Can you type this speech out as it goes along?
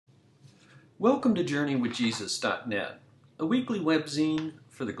Welcome to JourneyWithJesus.net, a weekly webzine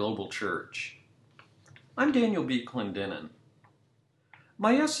for the global church. I'm Daniel B. Clendenin.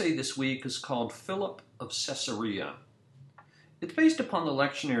 My essay this week is called Philip of Caesarea. It's based upon the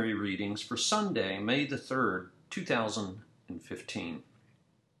lectionary readings for Sunday, May the 3rd, 2015.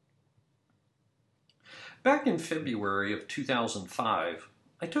 Back in February of 2005,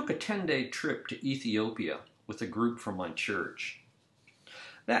 I took a 10-day trip to Ethiopia with a group from my church.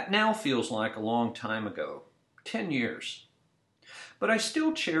 That now feels like a long time ago, 10 years. But I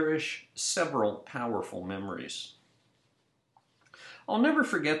still cherish several powerful memories. I'll never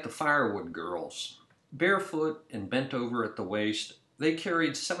forget the firewood girls. Barefoot and bent over at the waist, they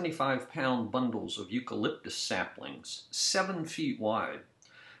carried 75-pound bundles of eucalyptus saplings, 7 feet wide,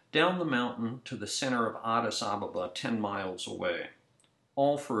 down the mountain to the center of Addis Ababa, 10 miles away,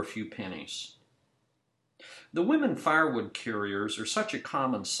 all for a few pennies. The women firewood carriers are such a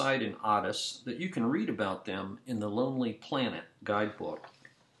common sight in Addis that you can read about them in the Lonely Planet guidebook.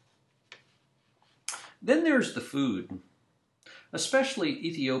 Then there's the food, especially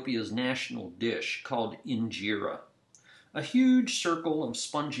Ethiopia's national dish called injera, a huge circle of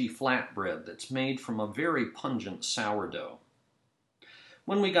spongy flatbread that's made from a very pungent sourdough.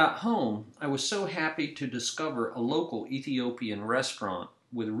 When we got home, I was so happy to discover a local Ethiopian restaurant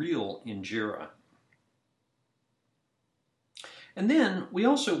with real injera. And then we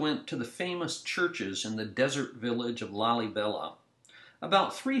also went to the famous churches in the desert village of Lalibela,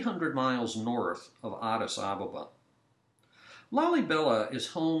 about 300 miles north of Addis Ababa. Lalibela is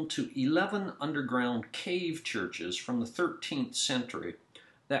home to 11 underground cave churches from the 13th century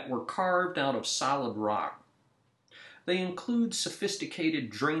that were carved out of solid rock. They include sophisticated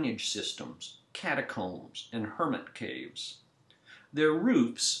drainage systems, catacombs, and hermit caves. Their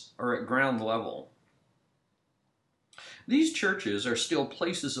roofs are at ground level. These churches are still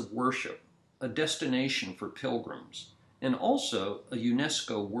places of worship, a destination for pilgrims, and also a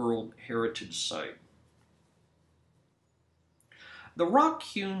UNESCO World Heritage Site. The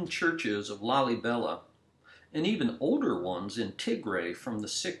rock-hewn churches of Lalibela, and even older ones in Tigray from the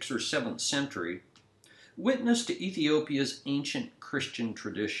 6th or 7th century, witness to Ethiopia's ancient Christian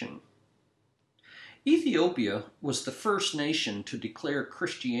tradition. Ethiopia was the first nation to declare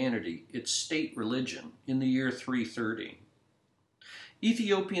Christianity its state religion in the year 330.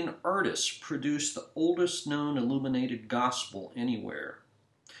 Ethiopian artists produced the oldest known illuminated gospel anywhere,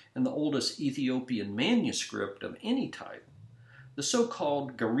 and the oldest Ethiopian manuscript of any type, the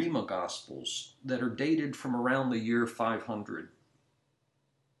so-called Garima Gospels that are dated from around the year 500.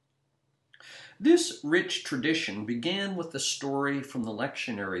 This rich tradition began with the story from the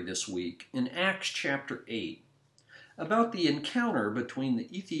lectionary this week in Acts chapter 8 about the encounter between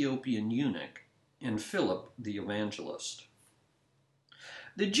the Ethiopian eunuch and Philip the evangelist.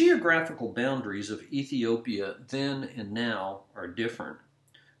 The geographical boundaries of Ethiopia then and now are different,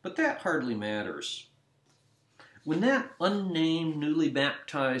 but that hardly matters. When that unnamed newly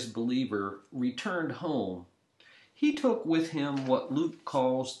baptized believer returned home, he took with him what Luke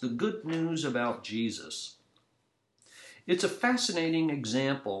calls the good news about Jesus. It's a fascinating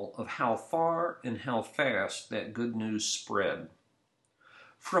example of how far and how fast that good news spread.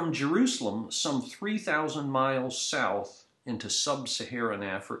 From Jerusalem, some 3,000 miles south into sub-Saharan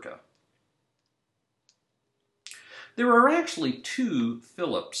Africa. There are actually 2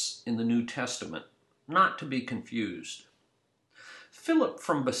 Philips in the New Testament, not to be confused. Philip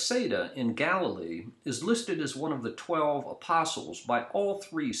from Bethsaida in Galilee is listed as one of the 12 apostles by all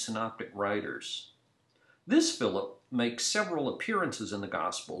 3 synoptic writers. This Philip makes several appearances in the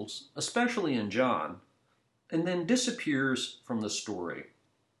Gospels, especially in John, and then disappears from the story.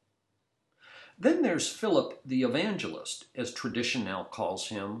 Then there's Philip the evangelist, as tradition now calls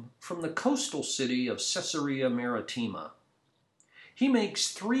him, from the coastal city of Caesarea Maritima. He makes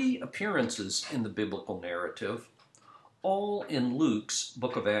 3 appearances in the biblical narrative, all in Luke's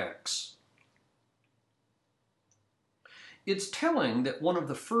book of Acts. It's telling that one of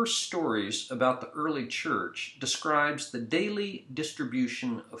the first stories about the early church describes the daily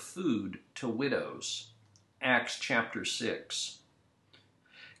distribution of food to widows, Acts chapter 6.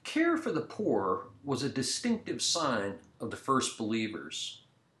 Care for the poor was a distinctive sign of the first believers.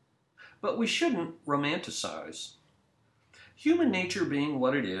 But we shouldn't romanticize. Human nature being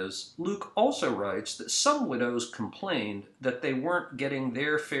what it is, Luke also writes that some widows complained that they weren't getting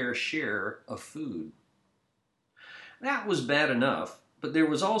their fair share of food. That was bad enough, but there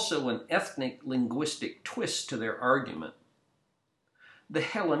was also an ethnic linguistic twist to their argument. The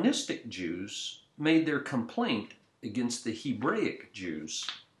Hellenistic Jews made their complaint against the Hebraic Jews.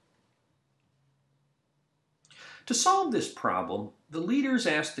 To solve this problem, the leaders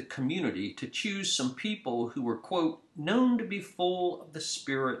asked the community to choose some people who were, quote, known to be full of the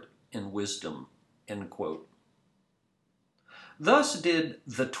Spirit and wisdom, end quote. Thus did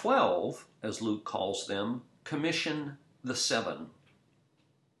the 12, as Luke calls them, commission the 7.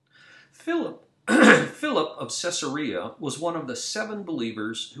 Philip of Caesarea was one of the 7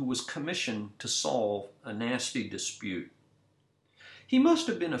 believers who was commissioned to solve a nasty dispute. He must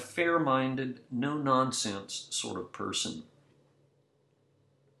have been a fair-minded, no-nonsense sort of person.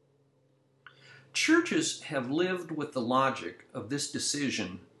 Churches have lived with the logic of this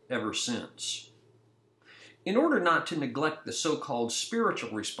decision ever since. In order not to neglect the so-called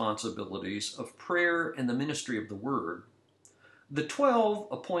spiritual responsibilities of prayer and the ministry of the Word, the 12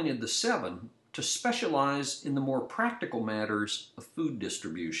 appointed the 7 to specialize in the more practical matters of food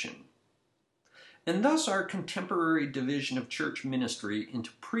distribution. And thus our contemporary division of church ministry into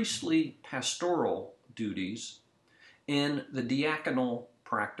priestly pastoral duties and the diaconal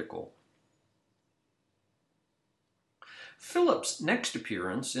practical. Philip's next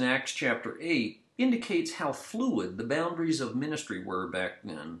appearance in Acts chapter 8 indicates how fluid the boundaries of ministry were back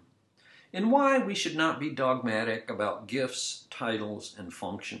then, and why we should not be dogmatic about gifts, titles, and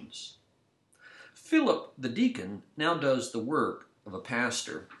functions. Philip the deacon now does the work of a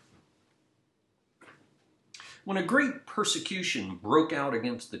pastor. When a great persecution broke out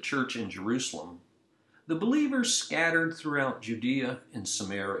against the church in Jerusalem, the believers scattered throughout Judea and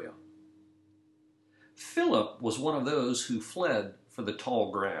Samaria. Philip was one of those who fled for the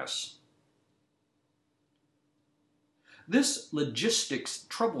tall grass. This logistics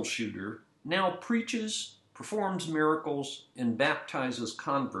troubleshooter now preaches, performs miracles, and baptizes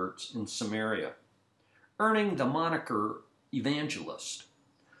converts in Samaria, earning the moniker evangelist,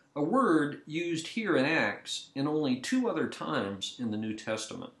 a word used here in Acts and only 2 other times in the New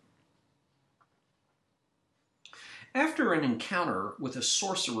Testament. After an encounter with a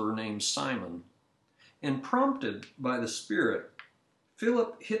sorcerer named Simon, and prompted by the Spirit,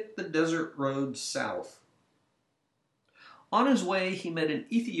 Philip hit the desert road south. On his way, he met an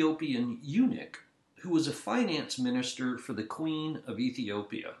Ethiopian eunuch who was a finance minister for the Queen of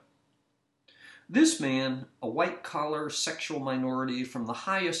Ethiopia. This man, a white-collar sexual minority from the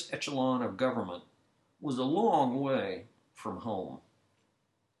highest echelon of government, was a long way from home.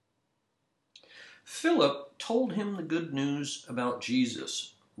 Philip told him the good news about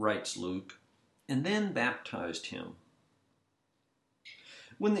Jesus, writes Luke, and then baptized him.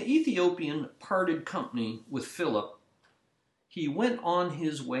 When the Ethiopian parted company with Philip, he went on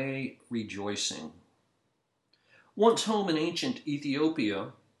his way rejoicing. Once home in ancient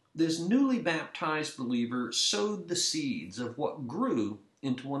Ethiopia, this newly baptized believer sowed the seeds of what grew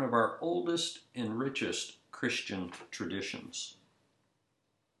into one of our oldest and richest Christian traditions.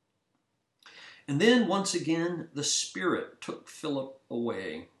 And then, once again, the Spirit took Philip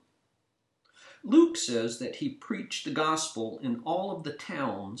away. Luke says that he preached the gospel in all of the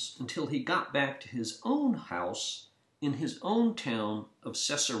towns until he got back to his own house in his own town of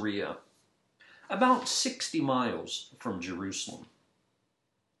Caesarea, about 60 miles from Jerusalem.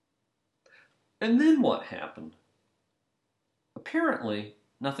 And then what happened? Apparently,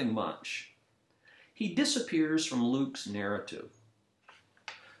 nothing much. He disappears from Luke's narrative.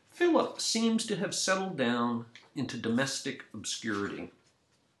 Philip seems to have settled down into domestic obscurity.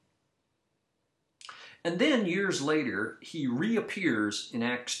 And then, years later, he reappears in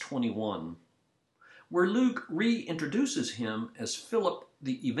Acts 21, where Luke reintroduces him as Philip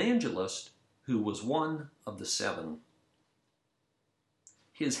the evangelist, who was one of the 7.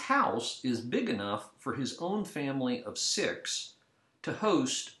 His house is big enough for his own family of 6 to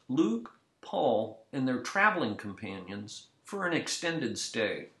host Luke, Paul, and their traveling companions for an extended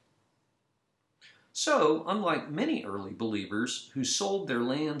stay. So, unlike many early believers who sold their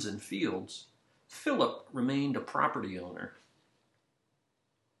lands and fields, Philip remained a property owner.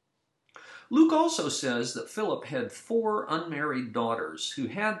 Luke also says that Philip had 4 unmarried daughters who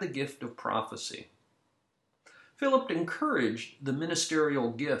had the gift of prophecy. Philip encouraged the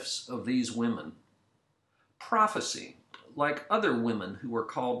ministerial gifts of these women. Prophecy, like other women who were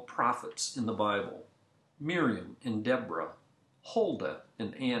called prophets in the Bible, Miriam and Deborah, Huldah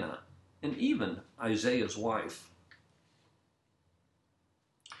and Anna, and even Isaiah's wife.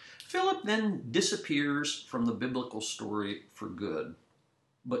 Philip then disappears from the biblical story for good,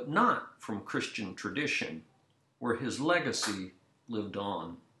 but not from Christian tradition, where his legacy lived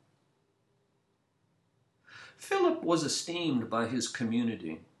on. Philip was esteemed by his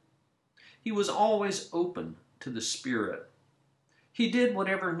community. He was always open to the Spirit. He did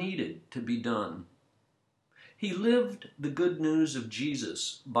whatever needed to be done. He lived the good news of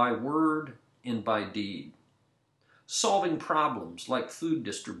Jesus by word and by deed. solving problems like food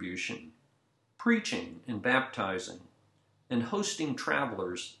distribution, preaching and baptizing, and hosting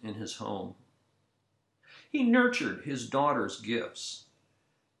travelers in his home. He nurtured his daughter's gifts,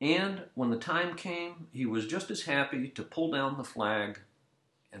 and when the time came, he was just as happy to pull down the flag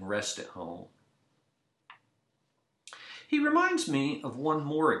and rest at home. He reminds me of one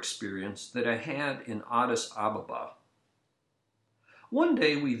more experience that I had in Addis Ababa. One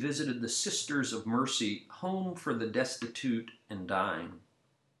day we visited the Sisters of Mercy Home for the Destitute and Dying.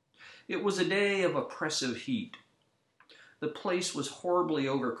 It was a day of oppressive heat. The place was horribly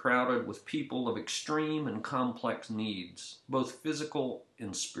overcrowded with people of extreme and complex needs, both physical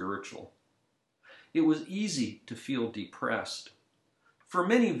and spiritual. It was easy to feel depressed. For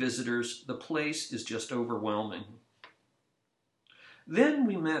many visitors, the place is just overwhelming. Then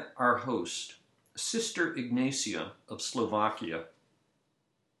we met our host, Sister Ignacia of Slovakia.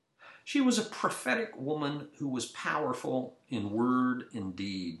 She was a prophetic woman who was powerful in word and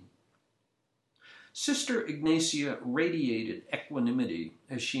deed. Sister Ignacia radiated equanimity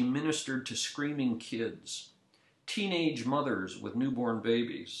as she ministered to screaming kids, teenage mothers with newborn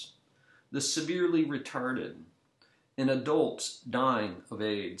babies, the severely retarded, and adults dying of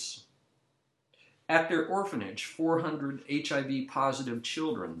AIDS. At their orphanage, 400 HIV-positive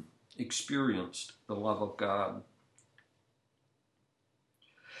children experienced the love of God.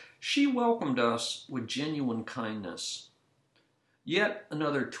 She welcomed us with genuine kindness. Yet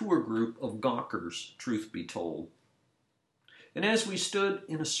another tour group of gawkers, truth be told. And as we stood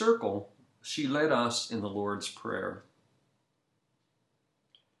in a circle, she led us in the Lord's Prayer.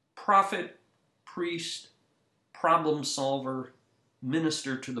 Prophet, priest, problem solver,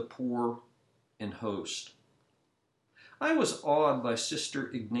 minister to the poor, and host. I was awed by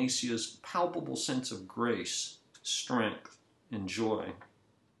Sister Ignacia's palpable sense of grace, strength, and joy.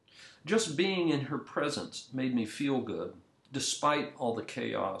 Just being in her presence made me feel good, despite all the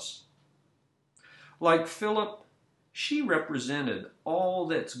chaos. Like Philip, she represented all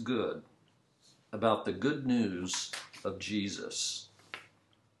that's good about the good news of Jesus.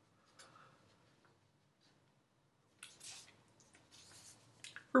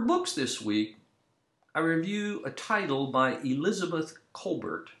 For books this week, I review a title by Elizabeth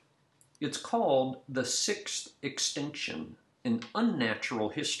Kolbert. It's called The Sixth Extinction, An Unnatural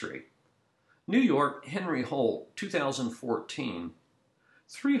History. New York, Henry Holt, 2014,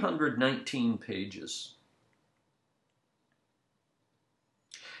 319 pages.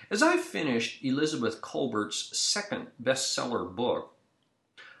 As I finished Elizabeth Kolbert's second bestseller book,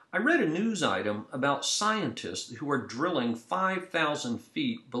 I read a news item about scientists who are drilling 5,000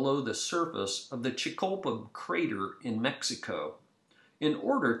 feet below the surface of the Chicxulub crater in Mexico in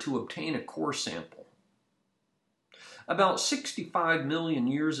order to obtain a core sample. About 65 million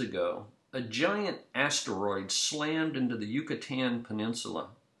years ago, a giant asteroid slammed into the Yucatan Peninsula,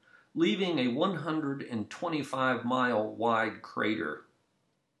 leaving a 125-mile wide crater.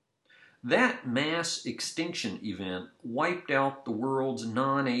 That mass extinction event wiped out the world's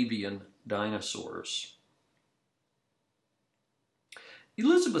non-avian dinosaurs.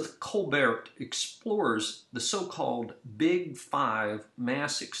 Elizabeth Kolbert explores the so-called Big Five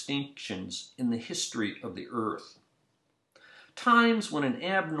mass extinctions in the history of the Earth. Times when an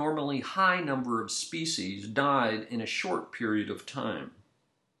abnormally high number of species died in a short period of time.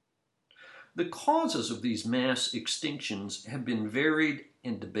 The causes of these mass extinctions have been varied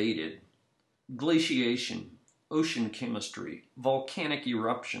and debated. Glaciation, ocean chemistry, volcanic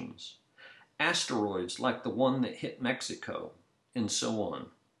eruptions, asteroids like the one that hit Mexico, and so on.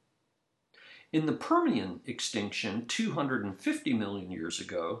 In the Permian extinction 250 million years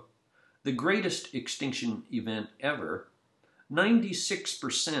ago, the greatest extinction event ever,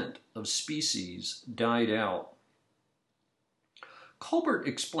 96% of species died out. Kolbert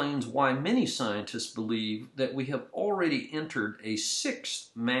explains why many scientists believe that we have already entered a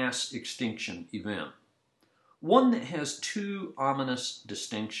sixth mass extinction event, one that has two ominous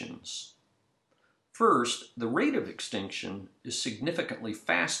distinctions. First, the rate of extinction is significantly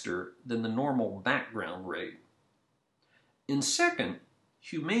faster than the normal background rate. And second,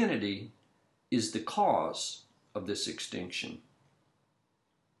 humanity is the cause of this extinction.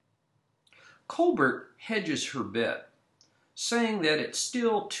 Kolbert hedges her bet, saying that it's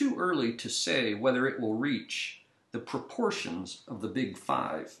still too early to say whether it will reach the proportions of the Big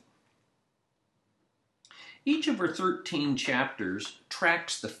Five. Each of her 13 chapters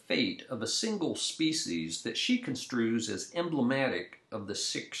tracks the fate of a single species that she construes as emblematic of the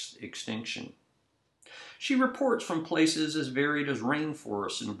sixth extinction. She reports from places as varied as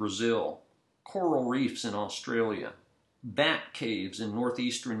rainforests in Brazil, coral reefs in Australia, bat caves in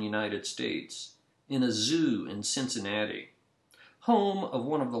northeastern United States, in a zoo in Cincinnati, home of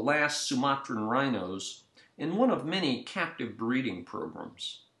one of the last Sumatran rhinos and one of many captive breeding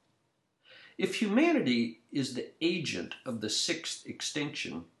programs. If humanity is the agent of the sixth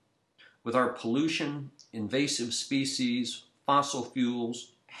extinction, with our pollution, invasive species, fossil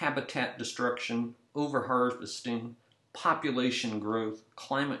fuels, habitat destruction, overharvesting, population growth,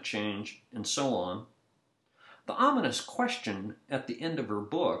 climate change, and so on, the ominous question at the end of her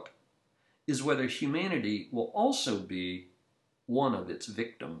book is whether humanity will also be one of its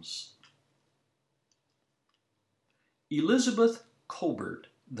victims. Elizabeth Kolbert,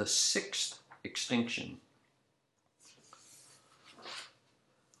 The Sixth Extinction.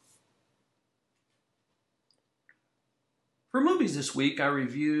 For movies this week, I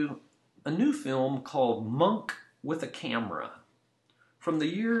review a new film called Monk with a Camera from the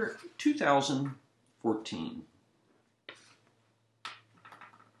year 2014.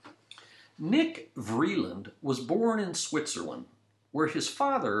 Nick Vreeland was born in Switzerland, where his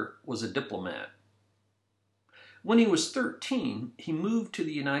father was a diplomat. When he was 13, he moved to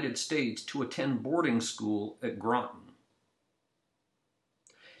the United States to attend boarding school at Groton.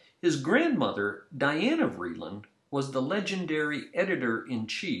 His grandmother, Diana Vreeland, was the legendary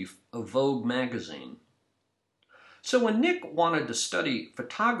editor-in-chief of Vogue magazine. So when Nick wanted to study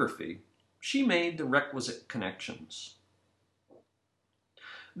photography, she made the requisite connections.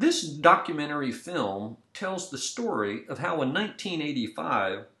 This documentary film tells the story of how in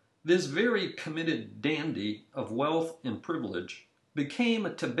 1985, this very committed dandy of wealth and privilege became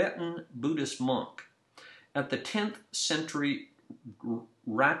a Tibetan Buddhist monk at the 10th century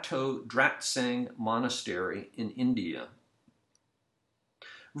Rato Dratsang Monastery in India.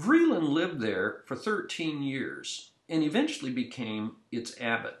 Vreeland lived there for 13 years and eventually became its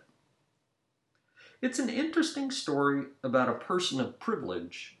abbot. It's an interesting story about a person of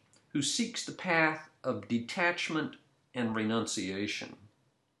privilege who seeks the path of detachment and renunciation.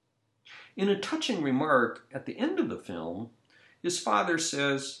 In a touching remark at the end of the film, his father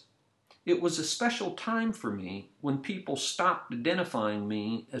says, "It was a special time for me when people stopped identifying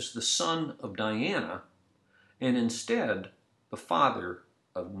me as the son of Diana and instead the father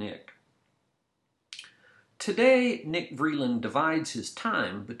of Nick." Today, Nick Vreeland divides his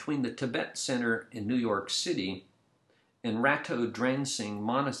time between the Tibet Center in New York City and Rato Dratsang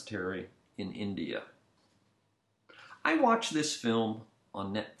Monastery in India. I watched this film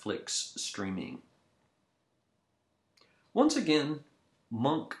on Netflix streaming. Once again,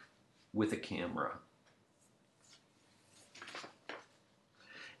 Monk with a Camera.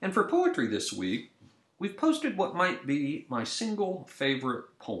 And for poetry this week, we've posted what might be my single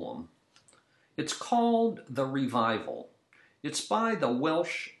favorite poem. It's called The Revival. It's by the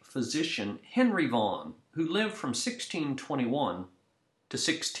Welsh physician Henry Vaughan, who lived from 1621 to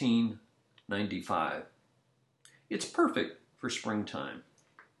 1695. It's perfect for springtime.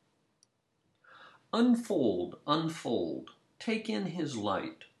 Unfold, unfold, take in his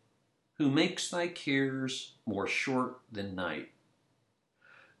light, who makes thy cares more short than night.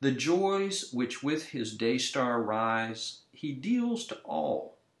 The joys which with his day star rise, he deals to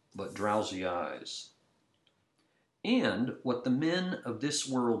all but drowsy eyes. And what the men of this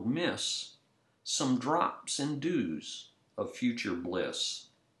world miss, some drops and dews of future bliss.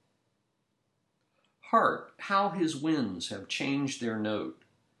 Hark, how his winds have changed their note,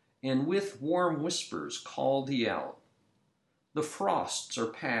 and with warm whispers call thee out. The frosts are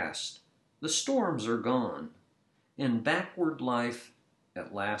past, the storms are gone, and backward life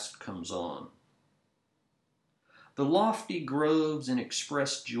at last comes on. The lofty groves and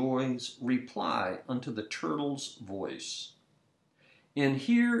expressed joys reply unto the turtle's voice. And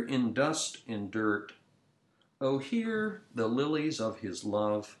here in dust and dirt, oh, here the lilies of his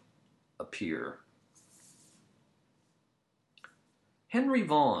love appear. Henry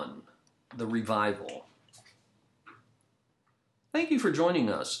Vaughan, The Revival. Thank you for joining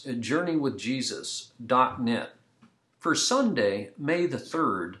us at JourneyWithJesus.net for Sunday, May the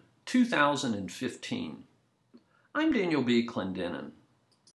 3rd, 2015. I'm Daniel B. Clendenin.